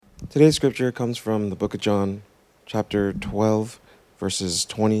Today's scripture comes from the book of John, chapter 12, verses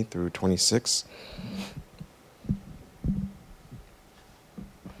 20 through 26.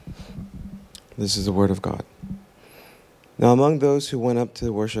 This is the word of God. Now among those who went up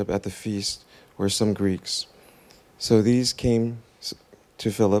to worship at the feast were some Greeks. So these came to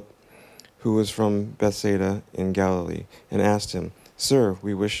Philip, who was from Bethsaida in Galilee, and asked him, "Sir,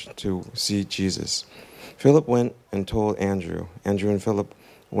 we wish to see Jesus." Philip went and told Andrew. Andrew and Philip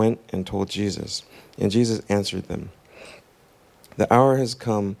went and told Jesus. And Jesus answered them, "The hour has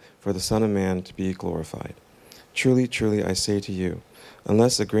come for the Son of Man to be glorified. Truly, truly, I say to you,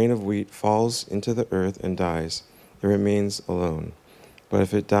 unless a grain of wheat falls into the earth and dies, it remains alone. But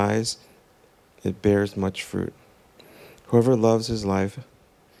if it dies, it bears much fruit. Whoever loves his life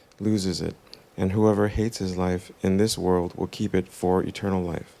loses it, and whoever hates his life in this world will keep it for eternal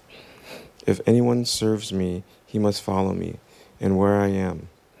life. If anyone serves me, he must follow me, and where I am,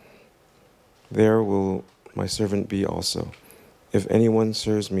 there will my servant be also. If anyone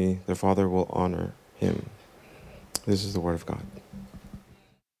serves me, the Father will honor him." This is the word of God.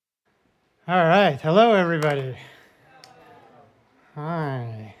 All right. Hello, everybody.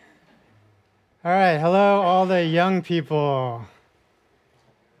 Hi. All right. Hello, all the young people.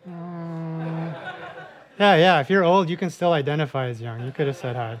 Yeah. If you're old, you can still identify as young. You could have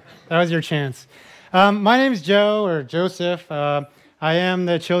said hi. That was your chance. My name is Joe, or Joseph. I am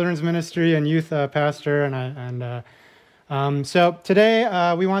the children's ministry and youth pastor, so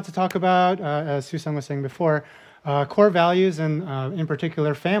today we want to talk about, as Susan was saying before, core values and in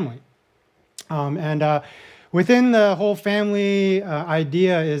particular family. Within the whole family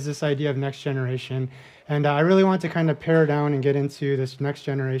idea is this idea of next generation, and I really want to kind of pare down and get into this next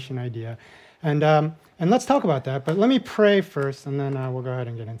generation idea, and let's talk about that. But let me pray first, and then we'll go ahead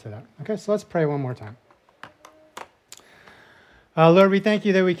and get into that. Okay, so let's pray one more time. Lord, we thank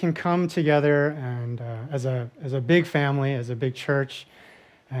you that we can come together and as a big family, as a big church,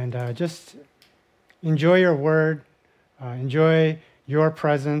 and just enjoy your word, enjoy your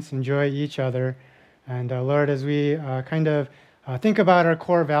presence, enjoy each other. And Lord, as we kind of think about our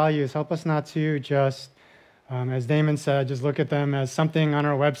core values, help us not to just, as Damon said, just look at them as something on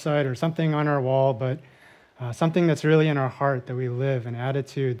our website or something on our wall, but something that's really in our heart that we live, an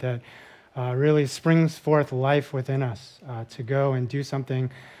attitude that really springs forth life within us to go and do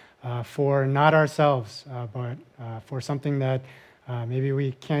something for not ourselves, but for something that maybe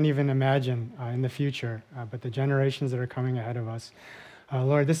we can't even imagine in the future, but the generations that are coming ahead of us.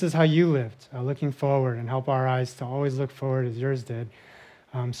 Lord, this is how you lived, looking forward, and help our eyes to always look forward as yours did.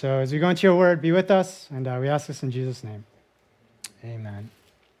 So as we go into your word, be with us, and we ask this in Jesus' name. Amen.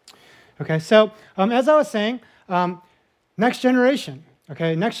 Okay, so as I was saying, next generation.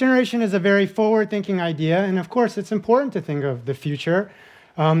 Okay, next generation is a very forward-thinking idea, and of course, it's important to think of the future.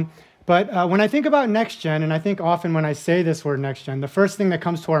 But when I think about next gen, and I think often when I say this word next gen, the first thing that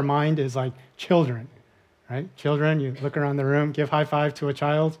comes to our mind is like children, right? Children, you look around the room, give high five to a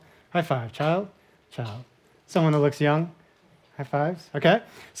child. High five, child. Someone that looks young, high fives, okay?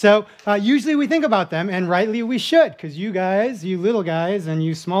 So usually we think about them, and rightly we should, because you guys, you little guys, and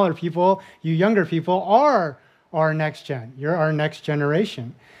you smaller people, you younger people are our next gen. You're our next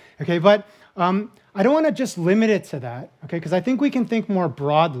generation, okay? But I don't want to just limit it to that, okay? Because I think we can think more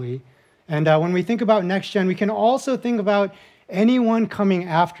broadly. And when we think about next gen, we can also think about anyone coming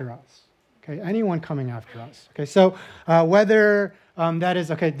after us, okay? Anyone coming after us, okay? So whether that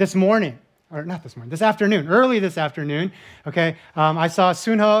is, okay, this morning, or not this morning, this afternoon, early this afternoon, okay? I saw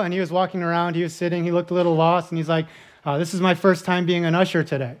Sunho, and he was walking around, he was sitting, he looked a little lost, and he's like, "This is my first time being an usher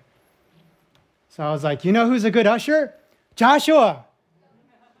today." So I was like, "You know who's a good usher? Joshua."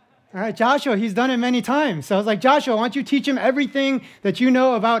 All right, Joshua, he's done it many times. So I was like, "Joshua, why don't you teach him everything that you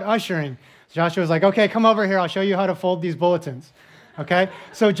know about ushering?" Joshua was like, "Okay, come over here. I'll show you how to fold these bulletins." Okay,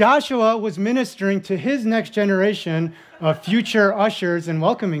 so Joshua was ministering to his next generation of future ushers and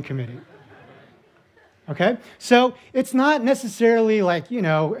welcoming committee. Okay, so it's not necessarily like,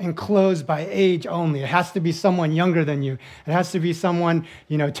 enclosed by age only. It has to be someone younger than you. It has to be someone,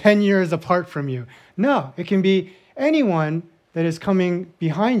 10 years apart from you. No, it can be anyone that is coming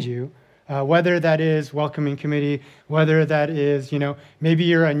behind you, whether that is welcoming committee, whether that is, maybe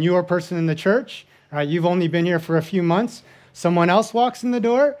you're a newer person in the church, right? You've only been here for a few months. Someone else walks in the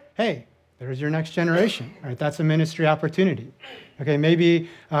door. Hey, there's your next generation, right? That's a ministry opportunity. Okay, maybe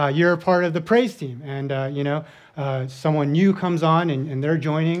you're a part of the praise team, and someone new comes on and they're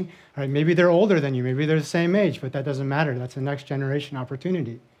joining. Right? Maybe they're older than you, maybe they're the same age, but that doesn't matter. That's a next generation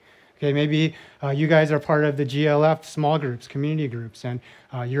opportunity. Okay, maybe you guys are part of the GLF small groups, community groups, and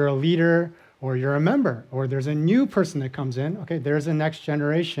you're a leader or you're a member, or there's a new person that comes in, okay, there's a next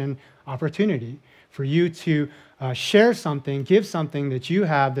generation opportunity for you to share something, give something that you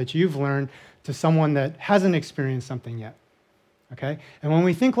have, that you've learned to someone that hasn't experienced something yet, okay? And when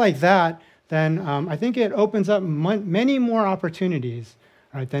we think like that, then I think it opens up many more opportunities,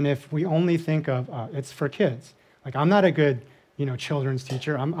 right, than if we only think of it's for kids. Like, I'm not a good, children's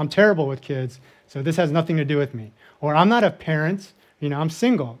teacher. I'm terrible with kids, so this has nothing to do with me. Or I'm not a parent, I'm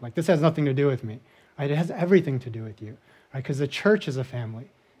single. Like, this has nothing to do with me, right? It has everything to do with you, right? Because the church is a family.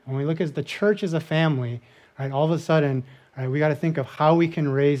 And when we look at the church as a family, right, all of a sudden, right, we got to think of how we can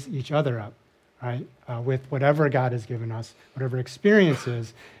raise each other up, right, with whatever God has given us, whatever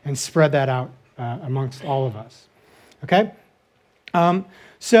experiences, and spread that out amongst all of us, okay?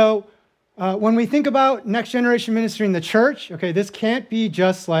 So when we think about next generation ministry in the church, okay, this can't be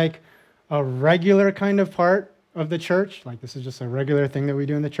just like a regular kind of part of the church, like this is just a regular thing that we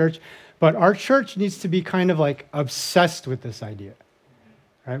do in the church, but our church needs to be kind of like obsessed with this idea,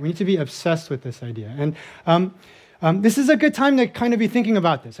 right? We need to be obsessed with this idea. And this is a good time to kind of be thinking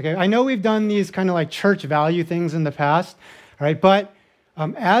about this, okay? I know we've done these kind of like church value things in the past, right? But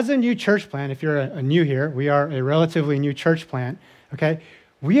as a new church plant, if you're a new here, we are a relatively new church plant, okay?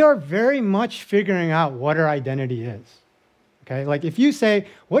 We are very much figuring out what our identity is, okay? Like if you say,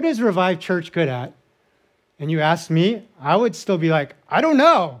 what is Revive Church good at? And you ask me, I would still be like, I don't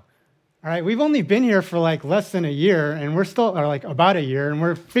know. All right, we've only been here for like less than a year, and we're still, or like about a year, and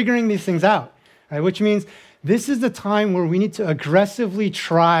we're figuring these things out, right? Which means this is the time where we need to aggressively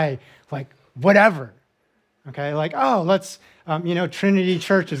try like whatever, okay? Like, oh, let's, Trinity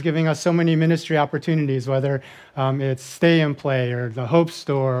Church is giving us so many ministry opportunities, whether it's Stay and Play or the Hope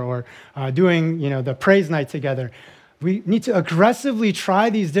Store or doing, the praise night together. We need to aggressively try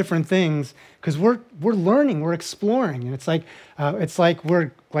these different things because we're learning, we're exploring, and it's like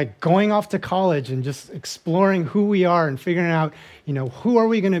we're like going off to college and just exploring who we are and figuring out, who are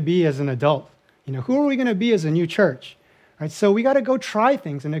we going to be as an adult? Who are we going to be as a new church? Right? So we got to go try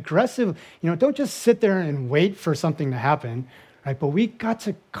things and don't just sit there and wait for something to happen, right? But we got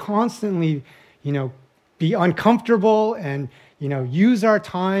to constantly, be uncomfortable and, use our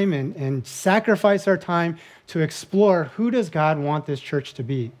time and sacrifice our time to explore who does God want this church to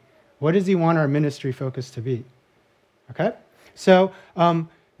be? What does he want our ministry focus to be? Okay? So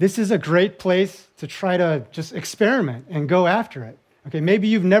this is a great place to try to just experiment and go after it. Okay, maybe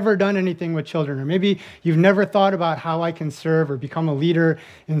you've never done anything with children, or maybe you've never thought about how I can serve or become a leader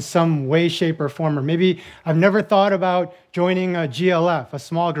in some way, shape, or form, or maybe I've never thought about joining a GLF, a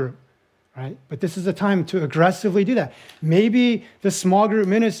small group, right? But this is a time to aggressively do that. Maybe the small group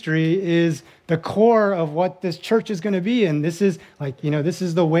ministry is the core of what this church is going to be, and this is like, this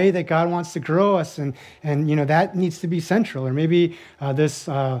is the way that God wants to grow us, and that needs to be central. Or maybe this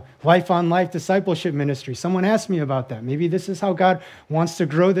life-on-life discipleship ministry. Someone asked me about that. Maybe this is how God wants to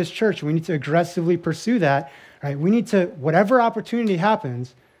grow this church. We need to aggressively pursue that, right? We need to, whatever opportunity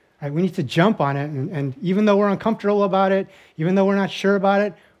happens, right, we need to jump on it, and even though we're uncomfortable about it, even though we're not sure about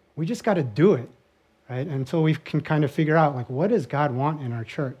it, we just got to do it, right? Until we can kind of figure out, like, what does God want in our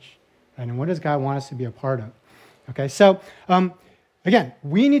church? Right? And what does God want us to be a part of? Okay, so again,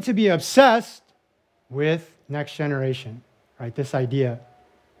 we need to be obsessed with next generation, right? This idea,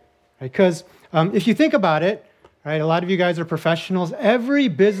 right? Because if you think about it, right, a lot of you guys are professionals. Every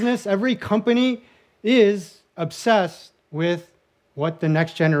business, every company is obsessed with what the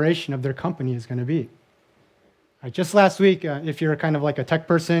next generation of their company is going to be. Right, just last week, if you're kind of like a tech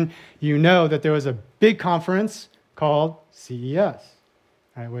person, you know that there was a big conference called CES,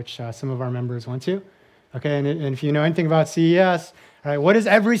 right, which some of our members went to. Okay, and if you know anything about CES, right, what is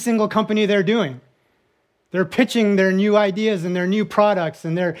every single company there doing? They're pitching their new ideas and their new products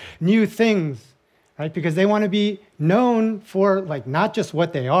and their new things, right? Because they want to be known for like not just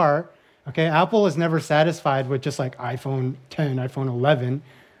what they are. Okay, Apple is never satisfied with just like iPhone 10, iPhone 11.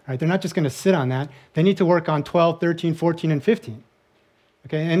 Right? They're not just going to sit on that. They need to work on 12, 13, 14, and 15.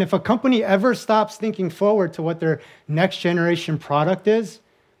 Okay, and if a company ever stops thinking forward to what their next generation product is,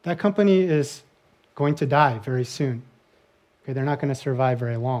 that company is going to die very soon. Okay, they're not going to survive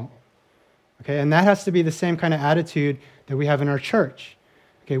very long. Okay, and that has to be the same kind of attitude that we have in our church.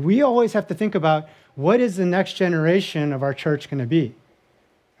 Okay, we always have to think about what is the next generation of our church going to be.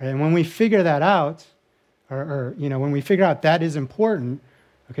 Right? And when we figure that out, or when we figure out that is important,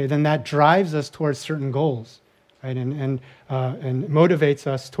 okay, then that drives us towards certain goals, right, and motivates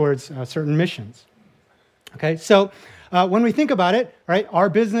us towards certain missions. Okay, so when we think about it, right, our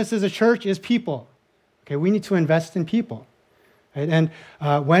business as a church is people. Okay, we need to invest in people, right? And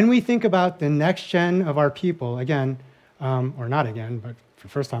when we think about the next gen of our people, again, or not again, but for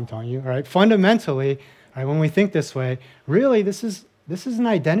the first time telling you, all right, fundamentally, all right, when we think this way, really this is an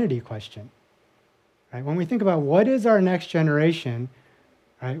identity question. Right? When we think about what is our next generation,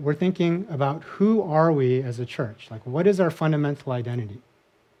 right, we're thinking about who are we as a church? Like, what is our fundamental identity?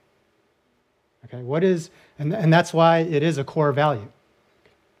 Okay, what is, and that's why it is a core value.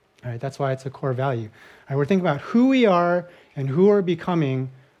 All right, that's why it's a core value. All right, we're thinking about who we are and who we're becoming,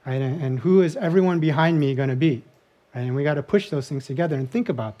 right, and who is everyone behind me going to be. Right? And we got to push those things together and think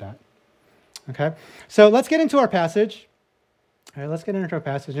about that. Okay, so let's get into our passage. All right, let's get into our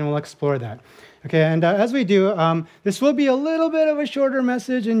passage and we'll explore that. Okay, and as we do, this will be a little bit of a shorter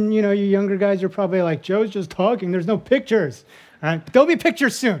message, and you younger guys are probably like, Joe's just talking, there's no pictures. All right, there'll be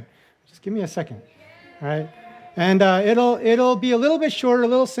pictures soon. Just give me a second. All right, and it'll be a little bit shorter, a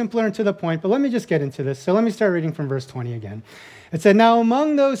little simpler and to the point, but let me just get into this. So let me start reading from verse 20 again. It said, "Now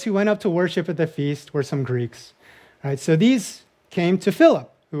among those who went up to worship at the feast were some Greeks. All right, so these came to Philip,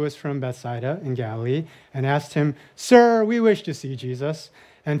 who was from Bethsaida in Galilee, and asked him, 'Sir, we wish to see Jesus.'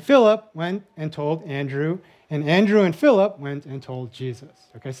 And Philip went and told Andrew, and Andrew and Philip went and told Jesus."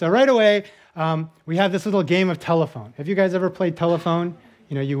 Okay, so right away, we have this little game of telephone. Have you guys ever played telephone?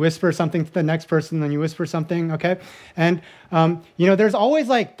 You whisper something to the next person, then you whisper something, okay? And, there's always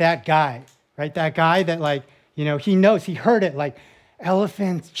like that guy, right? That guy that like, he knows, he heard it, like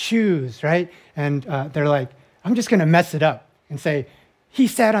elephant shoes, right? And they're like, I'm just going to mess it up and say, he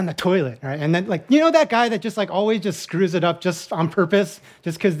sat on the toilet, right? And then like, that guy that just like always just screws it up just on purpose,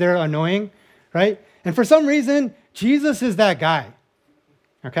 just because they're annoying, right? And for some reason, Jesus is that guy,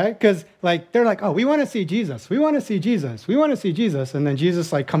 okay? Because like, they're like, oh, we want to see Jesus. We want to see Jesus. We want to see Jesus. And then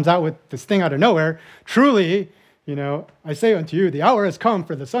Jesus like comes out with this thing out of nowhere. Truly, I say unto you, the hour has come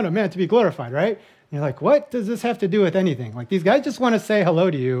for the Son of Man to be glorified, right? And you're like, what does this have to do with anything? Like these guys just want to say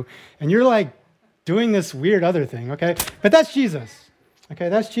hello to you. And you're like doing this weird other thing, okay? But that's Jesus. Okay,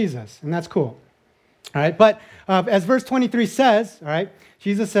 that's Jesus, and that's cool. All right, but as verse 23 says, all right,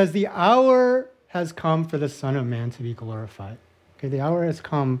 Jesus says, the hour has come for the Son of Man to be glorified. Okay, the hour has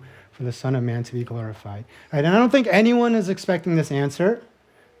come for the Son of Man to be glorified. All right, and I don't think anyone is expecting this answer,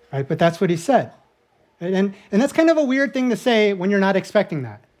 right, but that's what he said. Right? And that's kind of a weird thing to say when you're not expecting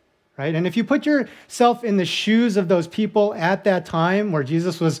that, right? And if you put yourself in the shoes of those people at that time where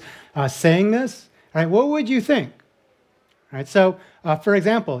Jesus was saying this, all right, what would you think? All right, so for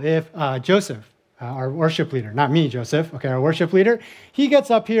example, if Joseph, our worship leader, not me, Joseph, okay, our worship leader, he gets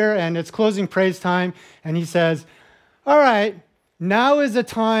up here and it's closing praise time and he says, all right, now is the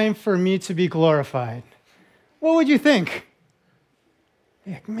time for me to be glorified. What would you think?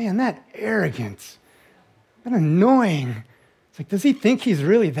 Man, that arrogance, that annoying. It's like, does he think he's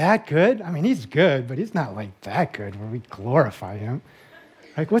really that good? I mean, he's good, but he's not like that good where we glorify him.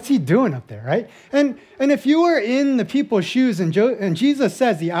 Like, what's he doing up there, right? And if you were in the people's shoes and Jesus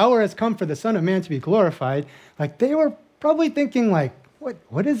says the hour has come for the Son of Man to be glorified, like they were probably thinking like,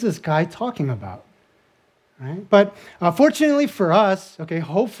 what is this guy talking about, right? But fortunately for us, okay,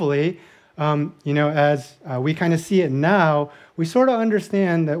 hopefully, as we kind of see it now, we sort of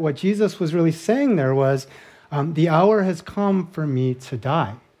understand that what Jesus was really saying there was, the hour has come for me to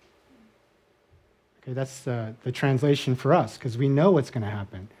die. Okay, that's the translation for us, because we know what's going to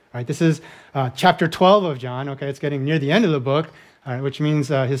happen. All right, this is chapter 12 of John. Okay, it's getting near the end of the book, all right, which means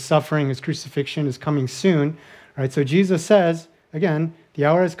his suffering, his crucifixion is coming soon. All right, so Jesus says, again, the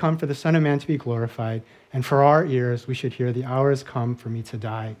hour has come for the Son of Man to be glorified, and for our ears, we should hear, the hour has come for me to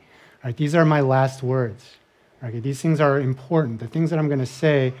die. All right, these are my last words. Okay, these things are important. The things that I'm going to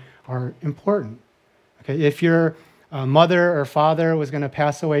say are important. Okay, if your mother or father was going to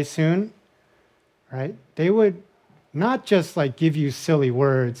pass away soon, right? They would not just like give you silly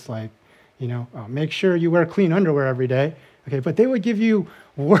words like, make sure you wear clean underwear every day, okay? But they would give you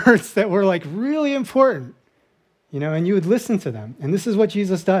words that were like really important, and you would listen to them. And this is what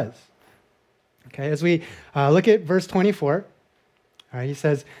Jesus does. Okay, as we look at verse 24, all right, he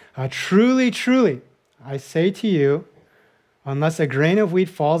says, truly, truly, I say to you, unless a grain of wheat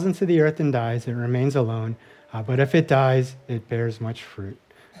falls into the earth and dies, it remains alone. But if it dies, it bears much fruit.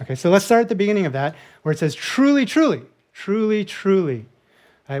 Okay, so let's start at the beginning of that, where it says, truly, truly, truly, truly.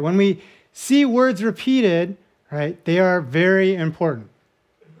 All right, when we see words repeated, right, they are very important.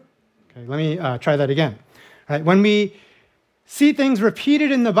 Okay, let me try that again. All right, when we see things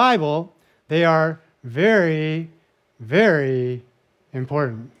repeated in the Bible, they are very, very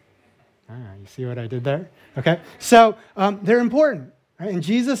important. You see what I did there? Okay, so they're important. Right? And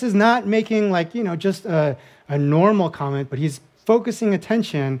Jesus is not making like, just a normal comment, but he's focusing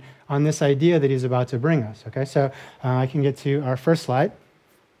attention on this idea that he's about to bring us. Okay, so I can get to our first slide.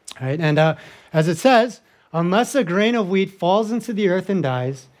 All right, and as it says, unless a grain of wheat falls into the earth and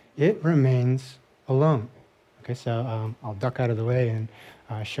dies, it remains alone. Okay, so I'll duck out of the way and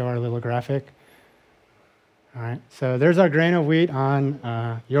show our little graphic. All right, so there's our grain of wheat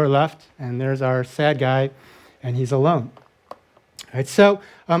on your left, and there's our sad guy, and he's alone. All right, so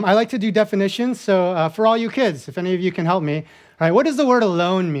I like to do definitions. So for all you kids, if any of you can help me, all right, what does the word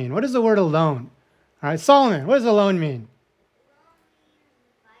alone mean? What does the word alone? All right, Solomon, what does alone mean?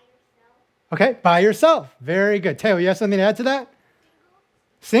 Okay, by yourself. Very good. Teo, you have something to add to that?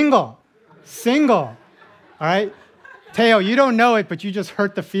 Single. Single. All right. Teo, you don't know it, but you just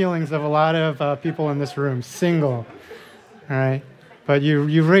hurt the feelings of a lot of people in this room. Single. All right. But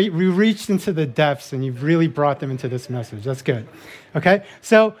you reached into the depths and you've really brought them into this message. That's good. Okay.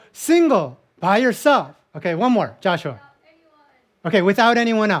 So single, by yourself. Okay, one more. Joshua. Okay, without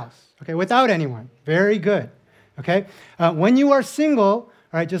anyone else. Okay, without anyone. Very good. Okay. When you are single,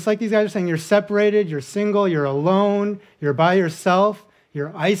 all right, just like these guys are saying, you're separated, you're single, you're alone, you're by yourself,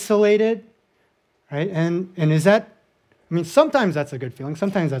 you're isolated, right? And is that, I mean, sometimes that's a good feeling.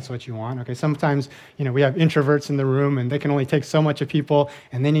 Sometimes that's what you want, okay? Sometimes, we have introverts in the room and they can only take so much of people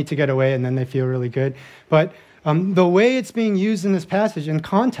and they need to get away and then they feel really good. But the way it's being used in this passage in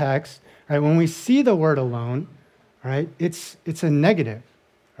context, right, when we see the word alone, right, it's a negative,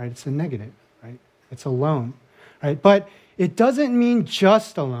 right? It's a negative, right? It's alone, right? But it doesn't mean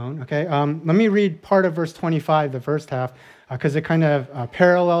just alone, okay? Let me read part of verse 25, the first half, because it kind of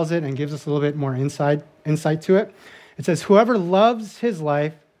parallels it and gives us a little bit more insight to it. It says, whoever loves his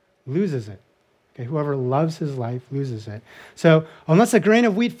life loses it. Okay, whoever loves his life loses it. So unless a grain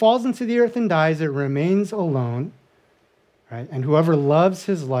of wheat falls into the earth and dies, it remains alone, right? And whoever loves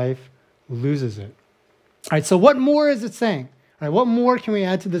his life loses it. All right, so what more is it saying? All right, what more can we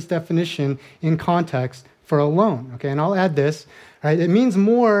add to this definition in context for alone? Okay, and I'll add this. Right, it means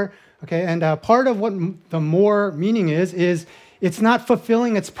more. Okay, and part of what the more meaning is it's not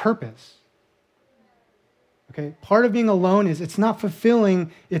fulfilling its purpose. Okay, part of being alone is it's not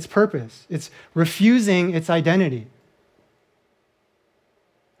fulfilling its purpose. It's refusing its identity.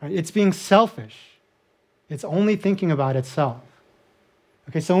 Right, it's being selfish. It's only thinking about itself.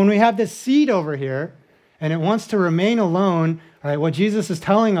 Okay, so when we have this seed over here, and it wants to remain alone, all right, what Jesus is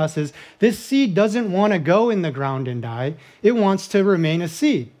telling us is this seed doesn't want to go in the ground and die. It wants to remain a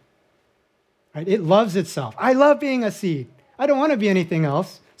seed. Right? It loves itself. I love being a seed. I don't want to be anything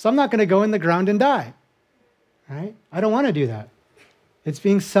else, so I'm not going to go in the ground and die. Right? I don't want to do that. It's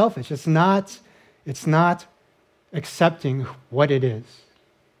being selfish. It's not accepting what it is.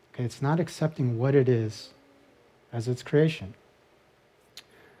 Okay, it's not accepting what it is as its creation.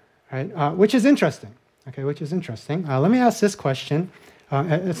 Right? Which is interesting. Okay, which is interesting. Let me ask this question.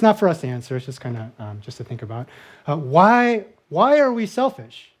 It's not for us to answer. It's just kind of just to think about. Why are we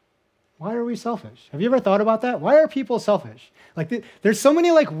selfish? Why are we selfish? Have you ever thought about that? Why are people selfish? Like, there's so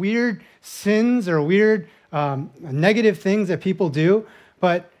many like weird sins or weird negative things that people do,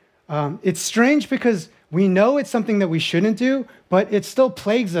 but it's strange because we know it's something that we shouldn't do, but it still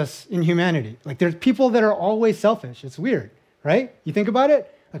plagues us in humanity. Like, there's people that are always selfish. It's weird, right? You think about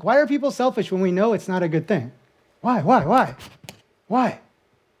it? Like, why are people selfish when we know it's not a good thing? Why?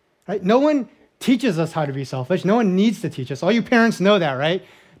 Right? No one teaches us how to be selfish. No one needs to teach us. All you parents know that, right?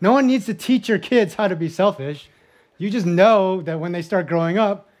 No one needs to teach your kids how to be selfish. You just know that when they start growing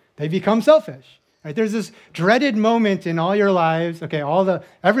up, they become selfish. Right? There's this dreaded moment in all your lives, okay,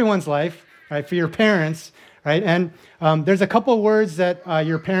 everyone's life, right, for your parents, right? And there's a couple words that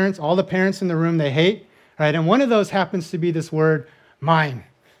your parents, all the parents in the room, they hate, right? And one of those happens to be this word, mine.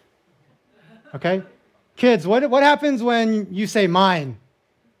 Okay? Kids, what happens when you say mine?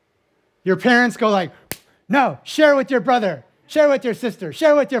 Your parents go like, no, share with your brother, share with your sister,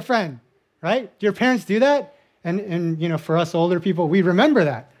 share with your friend, right? Do your parents do that? And for us older people, we remember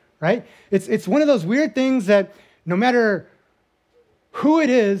that, right? It's one of those weird things that no matter who it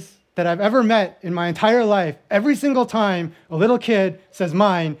is that I've ever met in my entire life, every single time a little kid says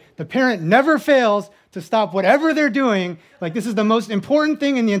mine, the parent never fails to stop whatever they're doing, like this is the most important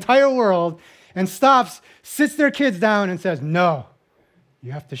thing in the entire world, and stops, sits their kids down and says, no,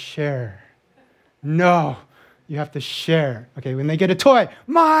 you have to share. No, you have to share. Okay, when they get a toy,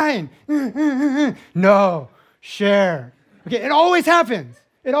 mine. No, share. Okay, it always happens.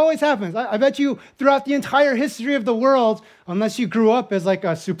 It always happens. I bet you throughout the entire history of the world, unless you grew up as like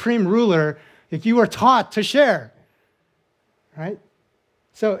a supreme ruler, like you were taught to share. Right?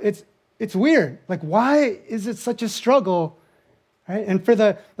 So it's weird. Like, why is it such a struggle? Right? And for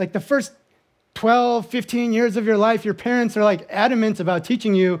the first 12, 15 years of your life, your parents are like adamant about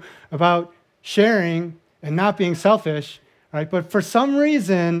teaching you about sharing and not being selfish, right? But for some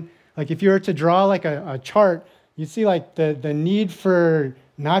reason, Like if you were to draw like a chart, you see like the need for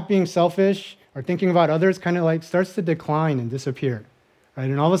not being selfish or thinking about others kind of like starts to decline and disappear, right?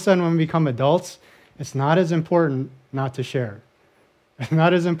 And all of a sudden when we become adults, it's not as important not to share. It's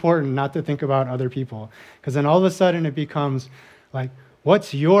not as important not to think about other people. Because then all of a sudden it becomes like,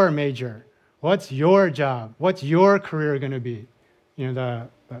 what's your major? What's your job? What's your career going to be? You know,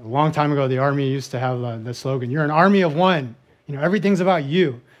 a long time ago, the Army used to have the slogan, you're an army of one. You know, everything's about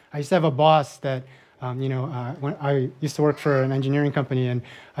you. I used to have a boss that, when I used to work for an engineering company, and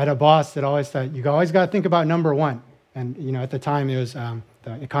I had a boss that always said, you always got to think about number one. And, you know, at the time, it was the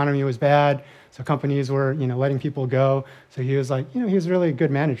economy was bad, so companies were, you know, letting people go. So he was like, you know, he was really a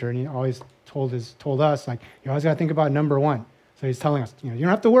good manager, and he always told us, like, you always got to think about number one. So he's telling us, you know, you don't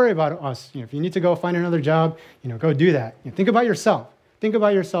have to worry about us. You know, if you need to go find another job, you know, go do that. You know, think about yourself. Think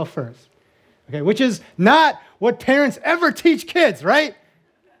about yourself first. Okay, which is not what parents ever teach kids, right?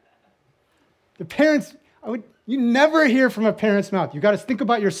 The parents, you never hear from a parent's mouth. You got to think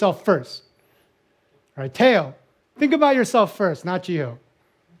about yourself first. All right, Teo, think about yourself first, not Gio.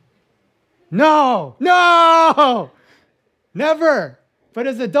 No, never. But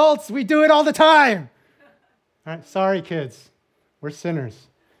as adults, we do it all the time. All right, sorry, kids. We're sinners.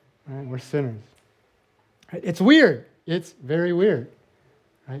 All right, we're sinners. Right, it's weird. It's very weird.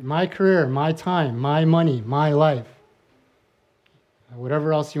 Right, my career, my time, my money, my life.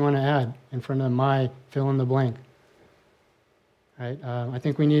 Whatever else you want to add in front of my fill in the blank. Right? I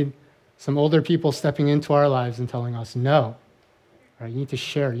think we need some older people stepping into our lives and telling us, no. Right? You need to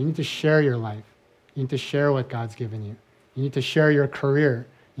share. You need to share your life. You need to share what God's given you. You need to share your career.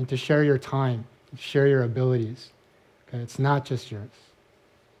 You need to share your time. You need to share your abilities. Okay? It's not just yours.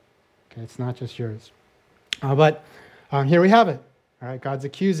 Okay? It's not just yours. But here we have it. All right? God's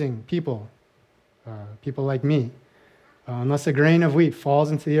accusing people, people like me. Unless a grain of wheat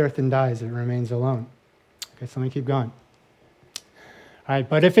falls into the earth and dies, it remains alone. Okay, so let me keep going. All right,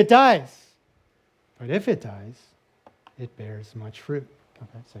 but if it dies, it bears much fruit.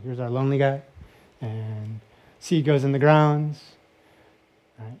 Okay, so here's our lonely guy, and seed goes in the grounds.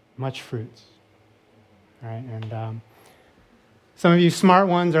 All right, much fruits. All right, and some of you smart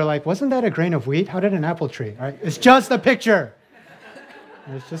ones are like, wasn't that a grain of wheat? How did an apple tree? All right, it's just a picture.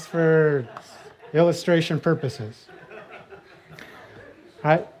 It's just for illustration purposes. All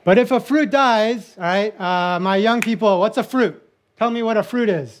right, but if a fruit dies, all right, my young people, what's a fruit? Tell me what a fruit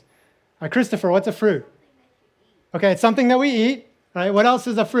is. Christopher, what's a fruit? Okay, it's something that we eat. All right, what else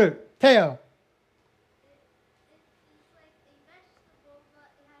is a fruit? Teo.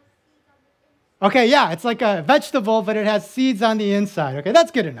 Okay, yeah, it's like a vegetable, but it has seeds on the inside. Okay, that's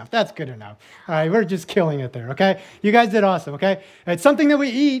good enough. That's good enough. All right, we're just killing it there, okay? You guys did awesome, okay? It's something that we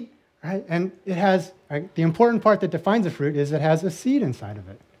eat, right? And it has, right, the important part that defines a fruit is it has a seed inside of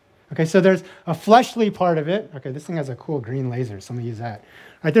it. Okay, so there's a fleshly part of it. Okay, this thing has a cool green laser. Somebody use that. All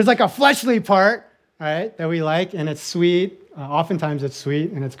right, there's like a fleshly part, all right, that we like, and it's sweet. Oftentimes it's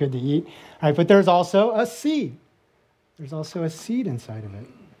sweet, and it's good to eat. All right, but there's also a seed. There's also a seed inside of it.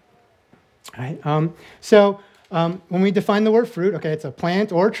 All right, so when we define the word fruit, okay, it's a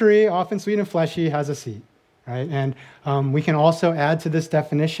plant or tree, often sweet and fleshy, has a seed. Right? And we can also add to this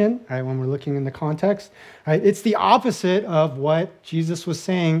definition, right, when we're looking in the context. Right? It's the opposite of what Jesus was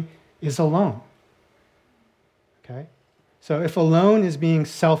saying is alone. Okay? So if alone is being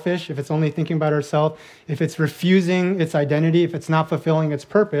selfish, if it's only thinking about ourselves, if it's refusing its identity, if it's not fulfilling its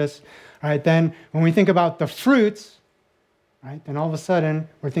purpose, right, then when we think about the fruits, right, then all of a sudden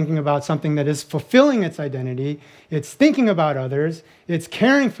we're thinking about something that is fulfilling its identity, it's thinking about others, it's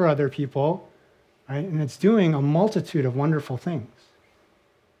caring for other people, right? And it's doing a multitude of wonderful things.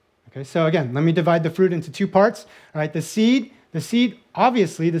 Okay, so again, let me divide the fruit into two parts. All right, the seed,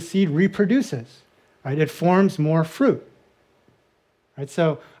 obviously the seed reproduces, right? It forms more fruit. Right,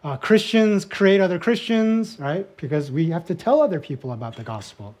 so Christians create other Christians, right? Because we have to tell other people about the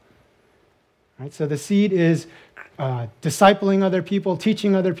gospel. Right, so the seed is discipling other people,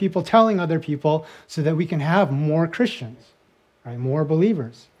 teaching other people, telling other people so that we can have more Christians, right? More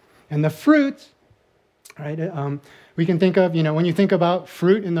believers. And the fruit, right? We can think of, when you think about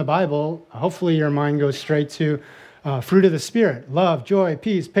fruit in the Bible, hopefully your mind goes straight to fruit of the Spirit, love, joy,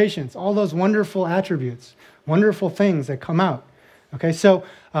 peace, patience, all those wonderful attributes, wonderful things that come out. Okay, so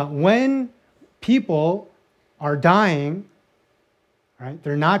when people are dying, right,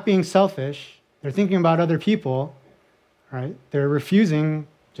 they're not being selfish, they're thinking about other people, right, they're refusing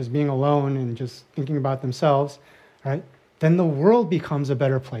just being alone and just thinking about themselves, right, then the world becomes a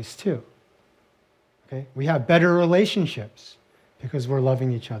better place too. Okay? We have better relationships because we're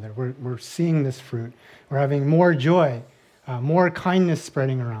loving each other. We're seeing this fruit. We're having more joy more kindness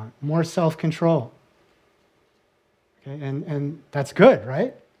spreading around, more self-control. Okay, and that's good,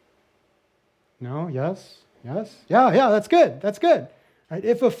 right? No, yes, yes, yeah, that's good, that's good. Right?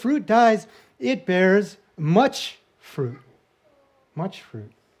 If a fruit dies, it bears much fruit. Much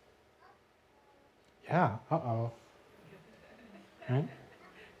fruit. Yeah, uh-oh. Right? All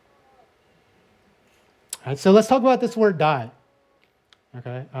right, so let's talk about this word die.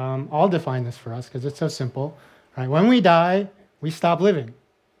 Okay, I'll define this for us because it's so simple. All right, when we die, we stop living.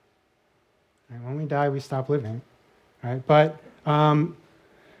 Right, when we die, we stop living. All right, but all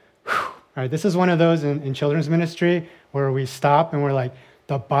right, this is one of those in children's ministry where we stop and we're like,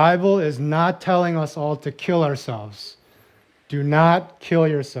 the Bible is not telling us all to kill ourselves. Do not kill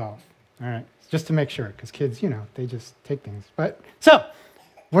yourself. All right, just to make sure, because kids, they just take things. But so,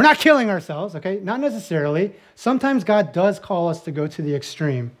 we're not killing ourselves, okay? Not necessarily. Sometimes God does call us to go to the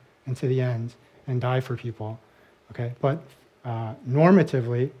extreme and to the end and die for people, okay? But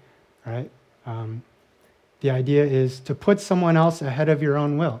normatively, right, the idea is to put someone else ahead of your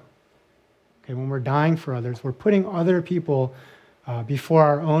own will. Okay, when we're dying for others, we're putting other people before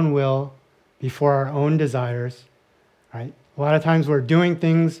our own will, before our own desires, right? A lot of times we're doing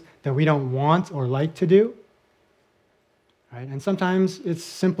things that we don't want or like to do, right? And sometimes it's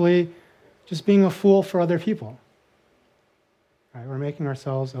simply just being a fool for other people, right? We're making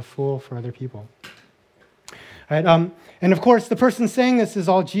ourselves a fool for other people, right? And of course, the person saying this is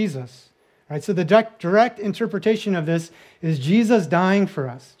all Jesus, right? So the direct interpretation of this is Jesus dying for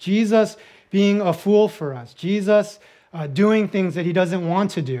us, Jesus being a fool for us, Jesus doing things that he doesn't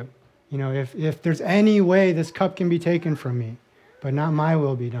want to do. If there's any way this cup can be taken from me, but not my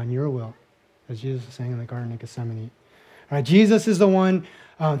will be done, your will, as Jesus was saying in the Garden of Gethsemane. All right, Jesus is the one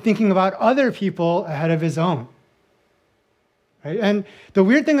thinking about other people ahead of his own. Right? And the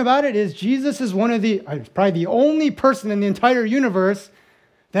weird thing about it is Jesus is probably the only person in the entire universe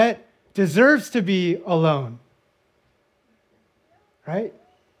that deserves to be alone. Right?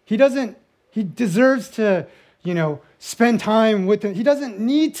 He deserves to, spend time with them. He doesn't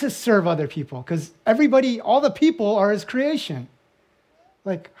need to serve other people because all the people are his creation.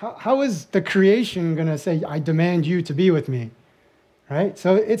 Like, how is the creation going to say, I demand you to be with me? Right?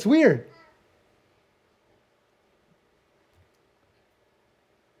 So it's weird.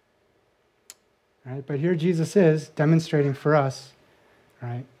 Right? But here Jesus is demonstrating for us,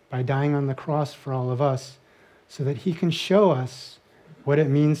 right, by dying on the cross for all of us, so that he can show us what it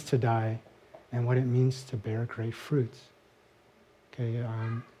means to die and what it means to bear great fruits. Okay,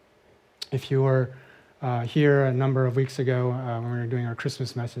 if you were here a number of weeks ago when we were doing our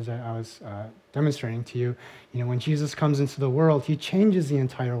Christmas message, I was demonstrating to you, when Jesus comes into the world, he changes the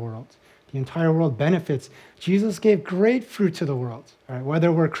entire world. The entire world benefits. Jesus gave great fruit to the world. Right?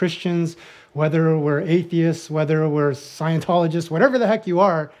 Whether we're Christians, whether we're atheists, whether we're Scientologists, whatever the heck you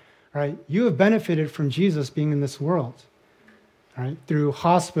are, right? You have benefited from Jesus being in this world. Right? Through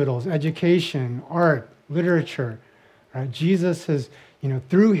hospitals, education, art, literature. Right? Jesus has,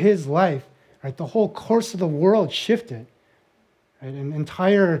 through his life, right, the whole course of the world shifted. Right? And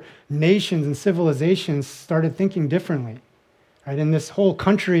entire nations and civilizations started thinking differently. Right? In this whole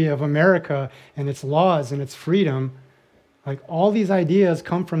country of America and its laws and its freedom, like all these ideas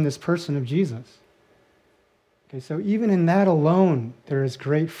come from this person of Jesus. Okay, so even in that alone, there is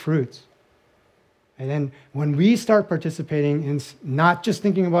great fruit. And then when we start participating in not just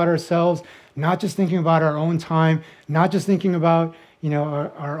thinking about ourselves, not just thinking about our own time, not just thinking about,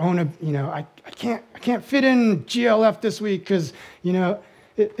 our own, I can't fit in GLF this week because,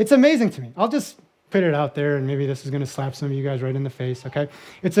 it's amazing to me. I'll just put it out there and maybe this is going to slap some of you guys right in the face, okay?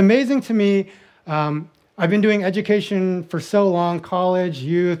 It's amazing to me. I've been doing education for so long, college,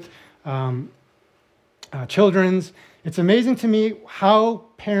 youth, children's. It's amazing to me how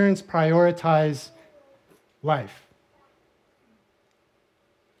parents prioritize life.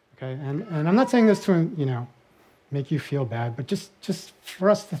 Okay, and I'm not saying this to, make you feel bad, but just for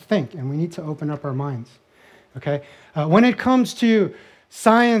us to think, and we need to open up our minds. Okay, when it comes to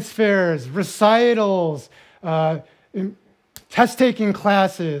science fairs, recitals, test-taking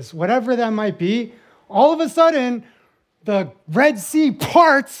classes, whatever that might be, all of a sudden, the Red Sea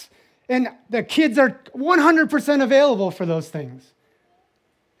parts, and the kids are 100% available for those things.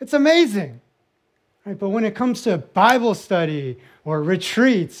 It's amazing. Right? But when it comes to Bible study or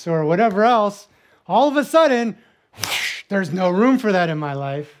retreats or whatever else, all of a sudden, there's no room for that in my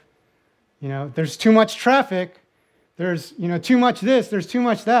life. There's too much traffic. There's, too much this, there's too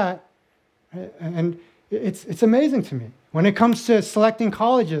much that. And it's amazing to me. When it comes to selecting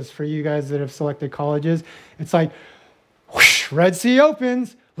colleges, for you guys that have selected colleges, it's like, whoosh, Red Sea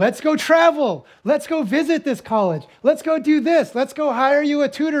opens, Let's go travel. Let's go visit this college. Let's go do this. Let's go hire you a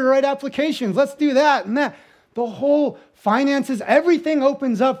tutor to write applications. Let's do that and that. The whole finances, everything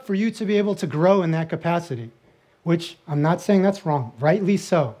opens up for you to be able to grow in that capacity, which I'm not saying that's wrong. Rightly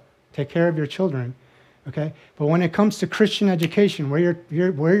so. Take care of your children, okay? But when it comes to Christian education, where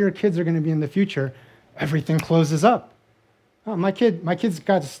your kids are going to be in the future, everything closes up. Oh, my kid's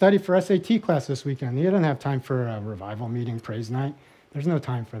got to study for SAT class this weekend. He doesn't have time for a revival meeting, praise night. There's no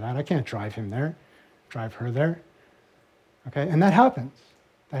time for that. I can't drive him there, drive her there. Okay, and that happens.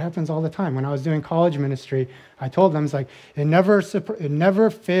 That happens all the time. When I was doing college ministry, I told them, it's like, it never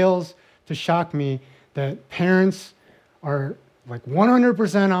fails to shock me that parents are like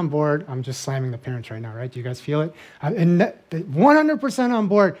 100% on board. I'm just slamming the parents right now, right? Do you guys feel it? And 100% on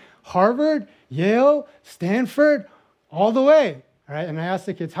board. Harvard, Yale, Stanford, all the way. All right, and I asked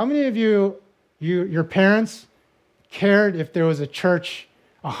the kids, how many of your parents cared if there was a church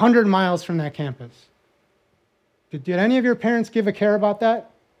 100 miles from that campus? Did any of your parents give a care about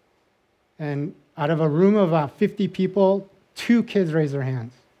that? And out of a room of about 50 people, 2 kids raised their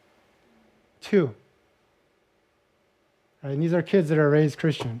hands. 2. Right? And these are kids that are raised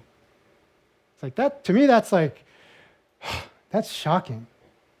Christian. It's like that, to me, that's like, that's shocking.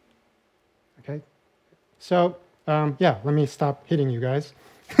 Okay? So, yeah, let me stop hitting you guys.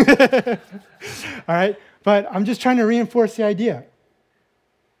 All right? But I'm just trying to reinforce the idea,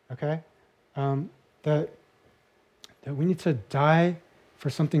 okay? That we need to die for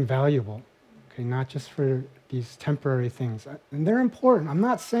something valuable, okay? Not just for these temporary things. And they're important. I'm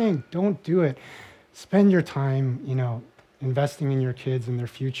not saying don't do it. Spend your time, investing in your kids and their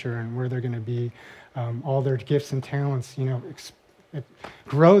future and where they're going to be, all their gifts and talents,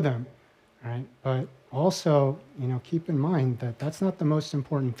 grow them, right? But also, keep in mind that that's not the most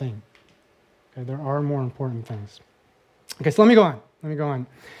important thing. Okay, there are more important things. Okay, so let me go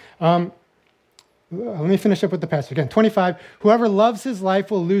on. Let me finish up with the passage. Again, 25, whoever loves his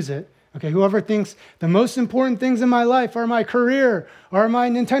life will lose it. Okay, whoever thinks the most important things in my life are my career, or my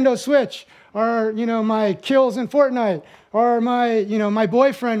Nintendo Switch, or, my kills in Fortnite, or my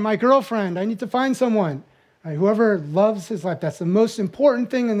boyfriend, my girlfriend, I need to find someone. Right, whoever loves his life, that's the most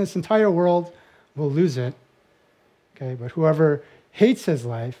important thing in this entire world, will lose it. Okay, but whoever hates his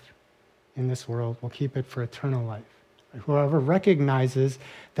life in this world will keep it for eternal life. Whoever recognizes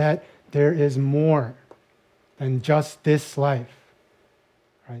that there is more than just this life,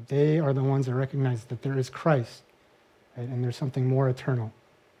 right? They are the ones that recognize that there is Christ, right? And there's something more eternal.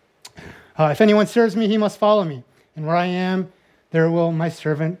 If anyone serves me, he must follow me. And where I am, there will my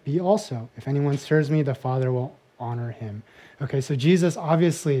servant be also. If anyone serves me, the Father will honor him. Okay, so Jesus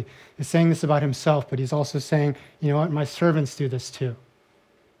obviously is saying this about himself, but he's also saying, you know what, my servants do this too.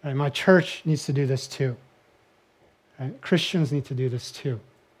 Right? My church needs to do this too. Right? Christians need to do this too.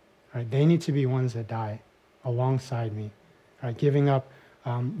 Right? They need to be ones that die alongside me, right? Giving up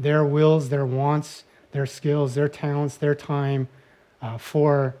their wills, their wants, their skills, their talents, their time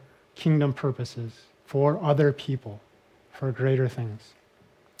for kingdom purposes, for other people, for greater things.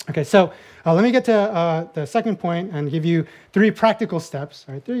 Okay, so let me get to the second point and give you 3 practical steps,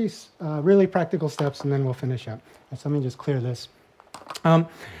 right? 3 really practical steps, and then we'll finish up. So let me just clear this.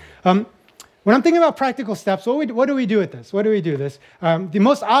 When I'm thinking about practical steps, what do we do with this? What do we do this? The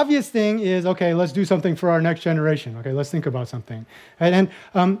most obvious thing is, okay, let's do something for our next generation. Okay, let's think about something. Right?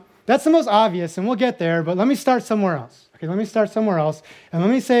 And that's the most obvious, and we'll get there, but let me start somewhere else. Okay, let me start somewhere else. And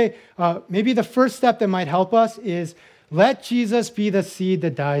let me say, maybe the first step that might help us is let Jesus be the seed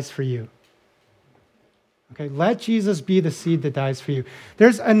that dies for you. Okay, let Jesus be the seed that dies for you.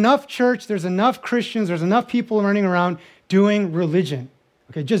 There's enough church, there's enough Christians, there's enough people running around doing religion.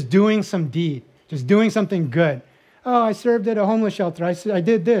 Okay, just doing some deed, just doing something good. Oh, I served at a homeless shelter. I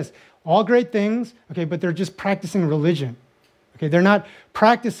did this. All great things, okay, but they're just practicing religion. Okay, they're not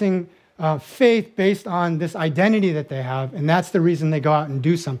practicing faith based on this identity that they have, and that's the reason they go out and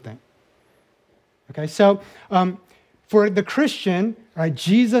do something. Okay, so for the Christian, right,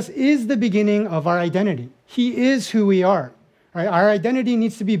 Jesus is the beginning of our identity. He is who we are. Right? Our identity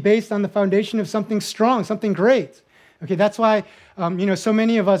needs to be based on the foundation of something strong, something great. Okay, that's why, so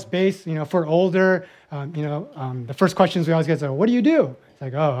many of us base, if we're older, the first questions we always get are, what do you do? It's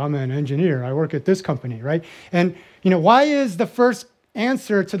like, oh, I'm an engineer. I work at this company, right? And, why is the first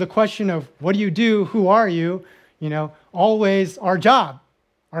answer to the question of what do you do, who are you, always our job,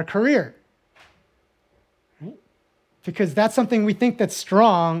 our career, right? Because that's something we think that's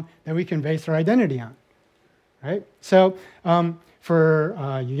strong that we can base our identity on, right? So, for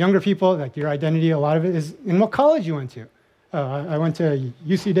you younger people, like your identity, a lot of it is in what college you went to. Oh, I went to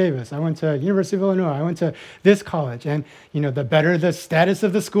UC Davis. I went to University of Illinois. I went to this college. And, the better the status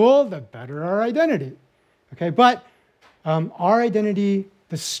of the school, the better our identity. Okay, but our identity,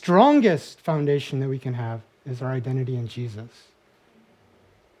 the strongest foundation that we can have is our identity in Jesus.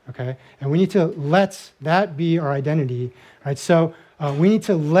 Okay, and we need to let that be our identity, right? So we need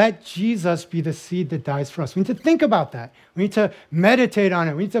to let Jesus be the seed that dies for us. We need to think about that. We need to meditate on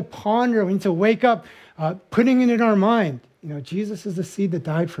it. We need to ponder. We need to wake up, putting it in our mind. Jesus is the seed that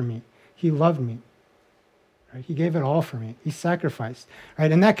died for me. He loved me. Right? He gave it all for me. He sacrificed.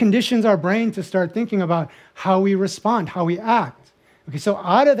 Right? And that conditions our brain to start thinking about how we respond, how we act. Okay, so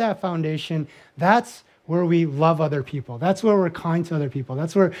out of that foundation, that's where we love other people. That's where we're kind to other people.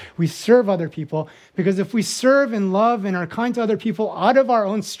 That's where we serve other people. Because if we serve and love and are kind to other people out of our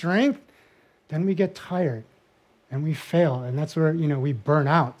own strength, then we get tired and we fail. And that's where, we burn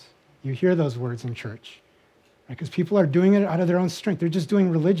out. You hear those words in church. Because people are doing it out of their own strength. They're just doing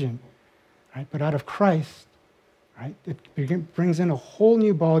religion. Right? But out of Christ, right, it brings in a whole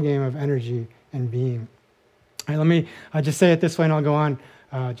new ballgame of energy and being. All right, let me just say it this way and I'll go on.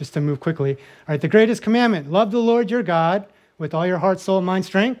 Just to move quickly. All right, the greatest commandment, love the Lord your God with all your heart, soul, mind,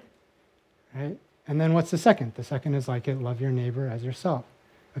 strength. Right? And then what's the second? The second is like it, love your neighbor as yourself.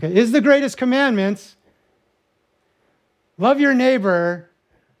 Okay, is the greatest commandments, love your neighbor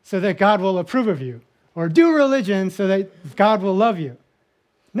so that God will approve of you, or do religion so that God will love you.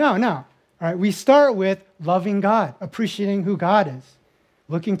 No. All right, we start with loving God, appreciating who God is,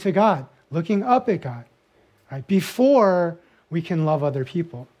 looking to God, looking up at God, right, before we can love other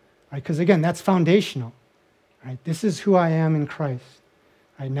people, right? Because again, that's foundational, right? This is who I am in Christ.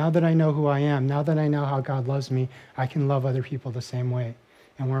 Right? Now that I know who I am, now that I know how God loves me, I can love other people the same way.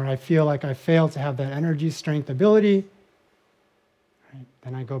 And where I feel like I failed to have that energy, strength, ability, right,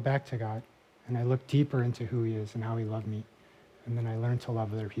 then I go back to God and I look deeper into who he is and how he loved me. And then I learn to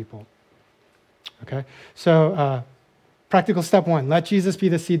love other people. Okay? So practical step 1, let Jesus be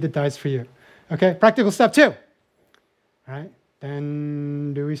the seed that dies for you. Okay? Practical step 2. All right?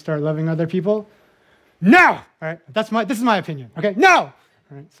 Then do we start loving other people? No! All right? This is my opinion. Okay? No! All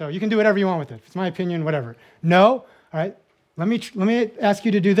right? So you can do whatever you want with it. If it's my opinion, whatever. No? All right? Let me ask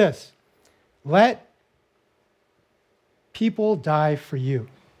you to do this. Let people die for you.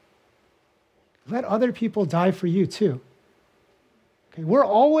 Let other people die for you too. Okay? We're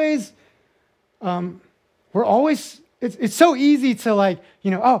always it's so easy to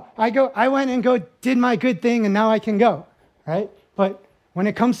I went and did my good thing and now I can go. Right? But when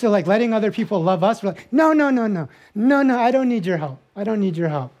it comes to letting other people love us, we're like, no, I don't need your help. I don't need your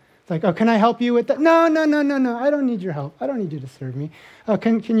help. It's like, oh, can I help you with that? No, I don't need your help. I don't need you to serve me.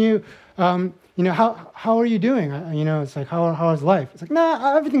 Can you, how are you doing? It's like, how is life? It's like,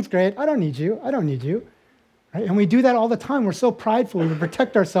 nah, everything's great. I don't need you. Right? And we do that all the time. We're so prideful. We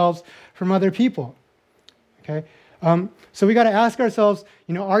protect ourselves from other people. Okay? So we got to ask ourselves,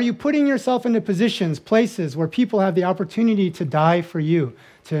 are you putting yourself into positions, places where people have the opportunity to die for you,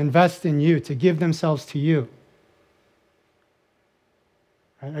 to invest in you, to give themselves to you?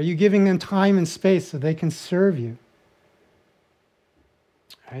 Right? Are you giving them time and space so they can serve you?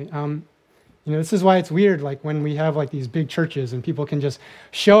 Right? This is why it's weird, when we have these big churches and people can just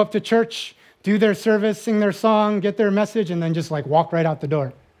show up to church, do their service, sing their song, get their message, and then just walk right out the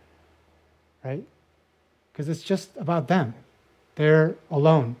door. Right? Because it's just about them. They're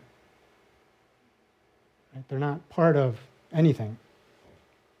alone. Right? They're not part of anything.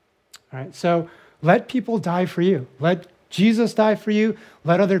 All right? So let people die for you. Let Jesus die for you.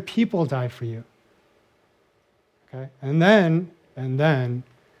 Let other people die for you. Okay? And then,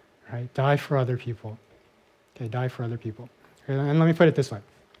 right, die for other people. Okay, die for other people. Okay, and let me put it this way.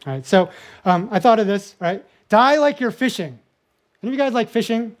 All right, so I thought of this, right? Die like you're fishing. Any of you guys like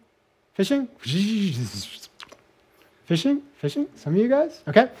fishing? Fishing? Fishing? Some of you guys?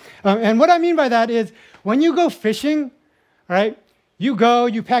 Okay. And what I mean by that is when you go fishing, all right, you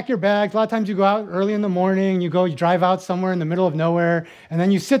pack your bags. A lot of times you go out early in the morning, you drive out somewhere in the middle of nowhere, and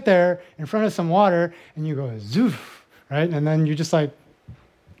then you sit there in front of some water and you go, zoof, right? And then you're just like,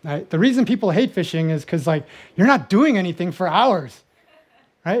 right? The reason people hate fishing is because you're not doing anything for hours,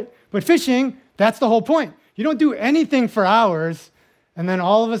 right? But fishing, that's the whole point. You don't do anything for hours, and then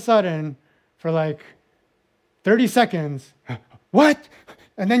all of a sudden, for 30 seconds, what?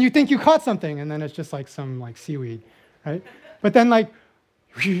 And then you think you caught something, and then it's just some seaweed, right? But then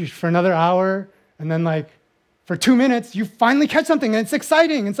for another hour, and then for 2 minutes, you finally catch something, and it's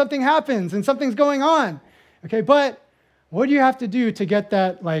exciting, and something happens, and something's going on. Okay, but what do you have to do to get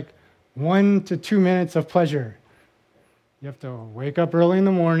that 1 to 2 minutes of pleasure? You have to wake up early in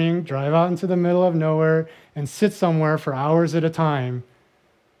the morning, drive out into the middle of nowhere, and sit somewhere for hours at a time,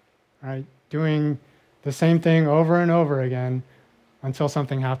 right? Doing the same thing over and over again until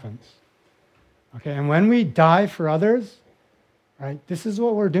something happens. Okay, and when we die for others, right, this is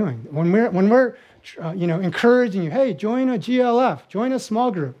what we're doing. When we're encouraging you, hey, join a GLF, join a small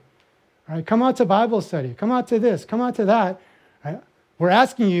group, right? Come out to Bible study, come out to this, come out to that. Right? We're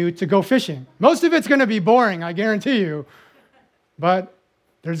asking you to go fishing. Most of it's going to be boring, I guarantee you, but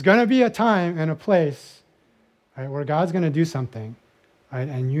there's going to be a time and a place, right, where God's going to do something. Right?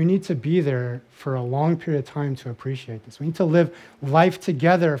 And you need to be there for a long period of time to appreciate this. We need to live life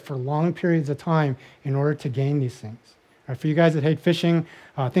together for long periods of time in order to gain these things. Right? For you guys that hate fishing,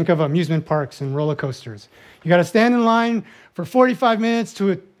 think of amusement parks and roller coasters. You got to stand in line for 45 minutes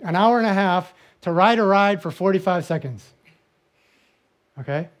to an hour and a half to ride a ride for 45 seconds.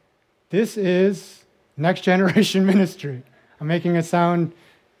 Okay? This is next generation ministry. I'm making it sound,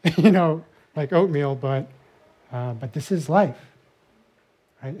 like oatmeal, but this is life.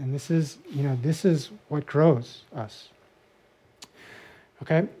 Right? And this is what grows us.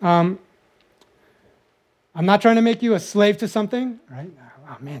 Okay? I'm not trying to make you a slave to something, right?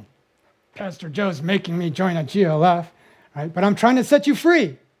 Oh man, Pastor Joe's making me join a GLF, right? But I'm trying to set you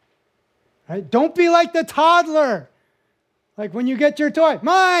free, right? Don't be like the toddler. Like when you get your toy,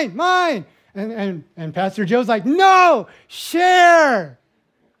 mine. And Pastor Joe's like, no, share.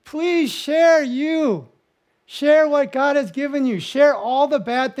 Please share you. Share what God has given you. Share all the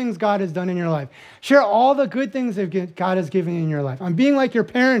bad things God has done in your life. Share all the good things that God has given you in your life. I'm being like your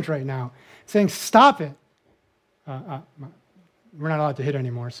parent right now, saying, stop it. We're not allowed to hit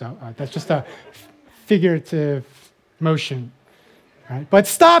anymore, so that's just a figurative motion. Right? But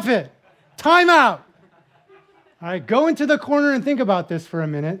stop it. Time out. All right, go into the corner and think about this for a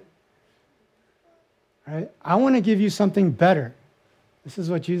minute. All right? I want to give you something better. This is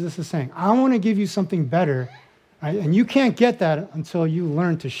what Jesus is saying. I want to give you something better, right? And you can't get that until you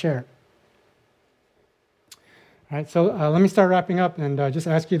learn to share. All right, so let me start wrapping up and just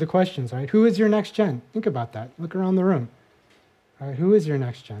ask you the questions. Right? Who is your next gen? Think about that. Look around the room. All right, who is your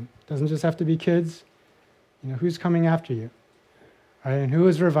next gen? It doesn't just have to be kids. Who's coming after you? All right, and who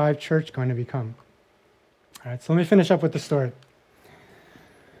is Revived Church going to become? All right, so let me finish up with the story.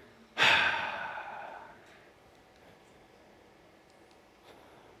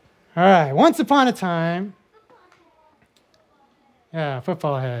 All right, once upon a time,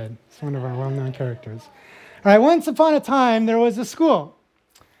 Football Head. It's one of our well-known characters. All right, once upon a time, there was a school.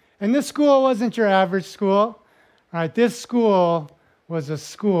 And this school wasn't your average school. All right, this school was a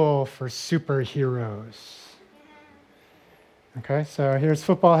school for superheroes. Okay, so here's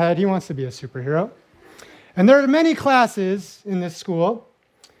Football Head. He wants to be a superhero. And there are many classes in this school.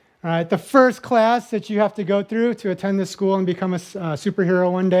 All right, the first class that you have to go through to attend this school and become a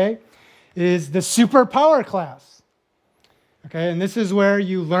superhero one day is the superpower class. Okay, and this is where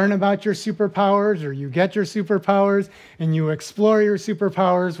you learn about your superpowers, or you get your superpowers, and you explore your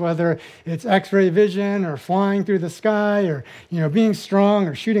superpowers, whether it's X-ray vision, or flying through the sky, or being strong,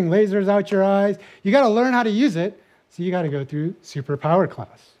 or shooting lasers out your eyes. You got to learn how to use it, so you got to go through superpower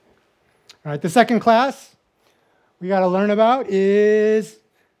class. All right, the second class we got to learn about is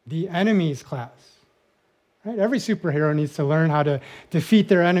the enemies class. Right? Every superhero needs to learn how to defeat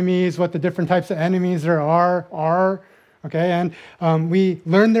their enemies, what the different types of enemies there are. Okay, and we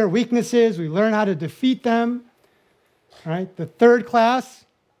learn their weaknesses. We learn how to defeat them. All right, the third class,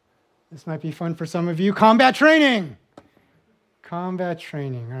 this might be fun for some of you, combat training. Combat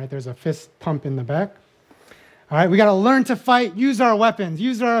training. All right, there's a fist pump in the back. All right, we got to learn to fight, use our weapons,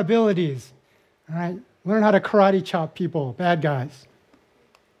 use our abilities. All right, learn how to karate chop people, bad guys.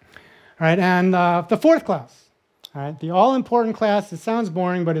 All right, and the fourth class, all right, the all-important class, it sounds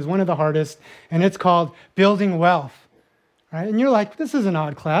boring, but is one of the hardest, and it's called building wealth. Right? And you're like, this is an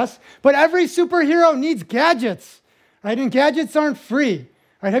odd class, but every superhero needs gadgets, right? And gadgets aren't free.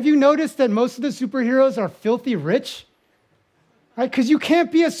 Right? Have you noticed that most of the superheroes are filthy rich? Right? Because you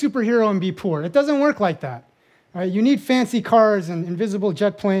can't be a superhero and be poor. It doesn't work like that. Right? You need fancy cars and invisible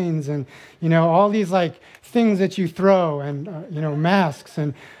jet planes and all these things that you throw and masks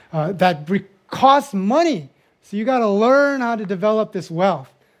and that cost money. So you got to learn how to develop this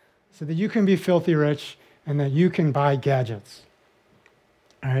wealth so that you can be filthy rich and that you can buy gadgets.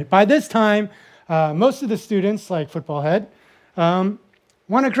 All right. By this time, most of the students, like Football Head, want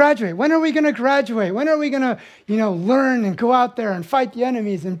to graduate. When are we going to graduate? When are we going to, learn and go out there and fight the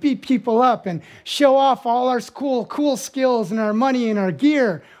enemies and beat people up and show off all our cool skills and our money and our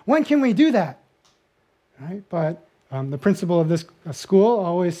gear? When can we do that? All right. But The principal of this school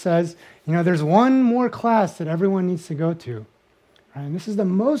always says, there's one more class that everyone needs to go to. Right? And this is the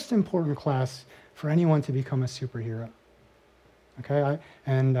most important class for anyone to become a superhero. Okay,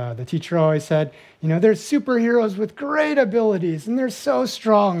 the teacher always said, there's superheroes with great abilities, and they're so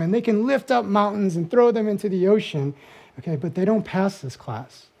strong, and they can lift up mountains and throw them into the ocean. Okay, but they don't pass this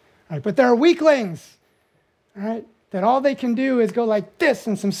class. Right? But there are weaklings, right? That all they can do is go like this,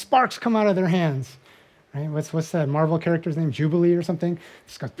 and some sparks come out of their hands. Right? What's that Marvel character's name? Jubilee or something?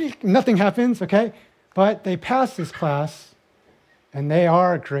 Just goes, nothing happens. Okay, but they pass this class, and they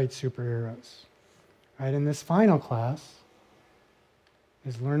are great superheroes. Right? In this final class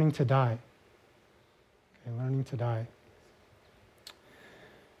is learning to die. Okay, learning to die.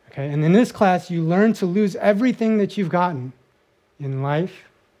 Okay, and in this class, you learn to lose everything that you've gotten in life,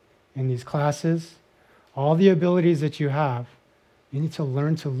 in these classes, all the abilities that you have. You need to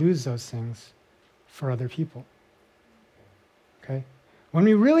learn to lose those things for other people. Okay? When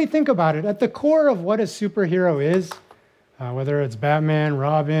we really think about it, at the core of what a superhero is, whether it's Batman,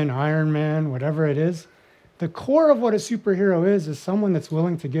 Robin, Iron Man, whatever it is, the core of what a superhero is someone that's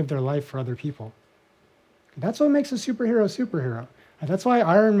willing to give their life for other people. That's what makes a superhero a superhero. And that's why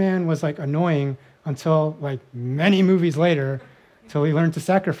Iron Man was annoying until many movies later, until he learned to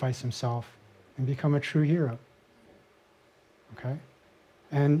sacrifice himself and become a true hero. Okay?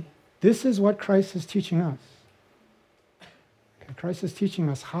 And this is what Christ is teaching us. Okay? Christ is teaching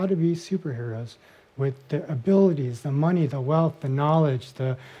us how to be superheroes with the abilities, the money, the wealth, the knowledge,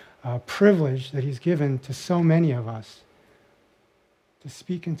 the privilege that he's given to so many of us to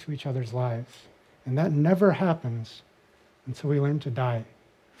speak into each other's lives. And that never happens until we learn to die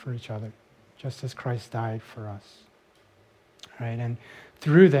for each other, just as Christ died for us. Right? And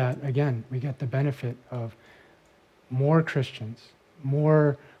through that, again, we get the benefit of more Christians,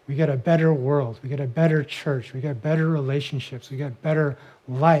 we get a better world, we get a better church, we get better relationships, we get better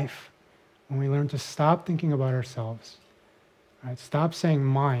life when we learn to stop thinking about ourselves. Right? Stop saying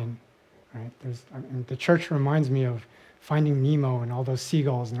mine. Right? The church reminds me of Finding Nemo and all those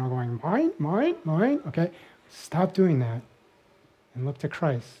seagulls, and they're all going, mine, mine, mine. Okay? Stop doing that and look to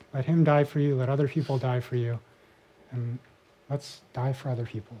Christ. Let him die for you. Let other people die for you. And let's die for other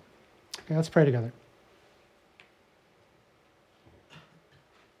people. Okay, let's pray together.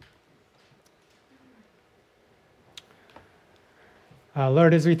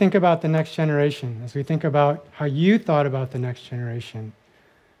 Lord, as we think about the next generation, as we think about how you thought about the next generation,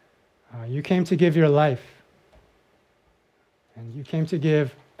 you came to give your life. And you came to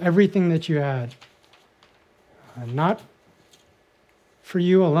give everything that you had, not for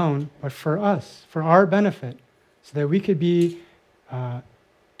you alone, but for us, for our benefit, so that we could be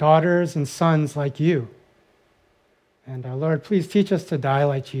daughters and sons like you. And Lord, please teach us to die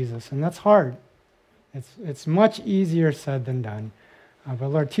like Jesus. And that's hard. It's much easier said than done. But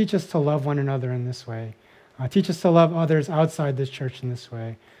Lord, teach us to love one another in this way. Teach us to love others outside this church in this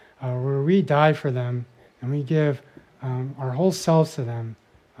way, where we die for them and we give our whole selves to them,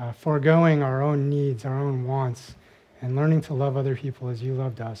 foregoing our own needs, our own wants, and learning to love other people as you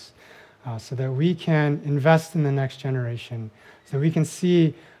loved us, so that we can invest in the next generation, so we can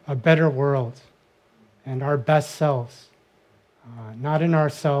see a better world and our best selves, not in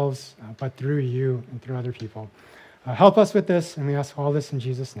ourselves, but through you and through other people. Help us with this, and we ask all this in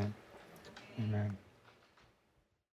Jesus' name. Amen.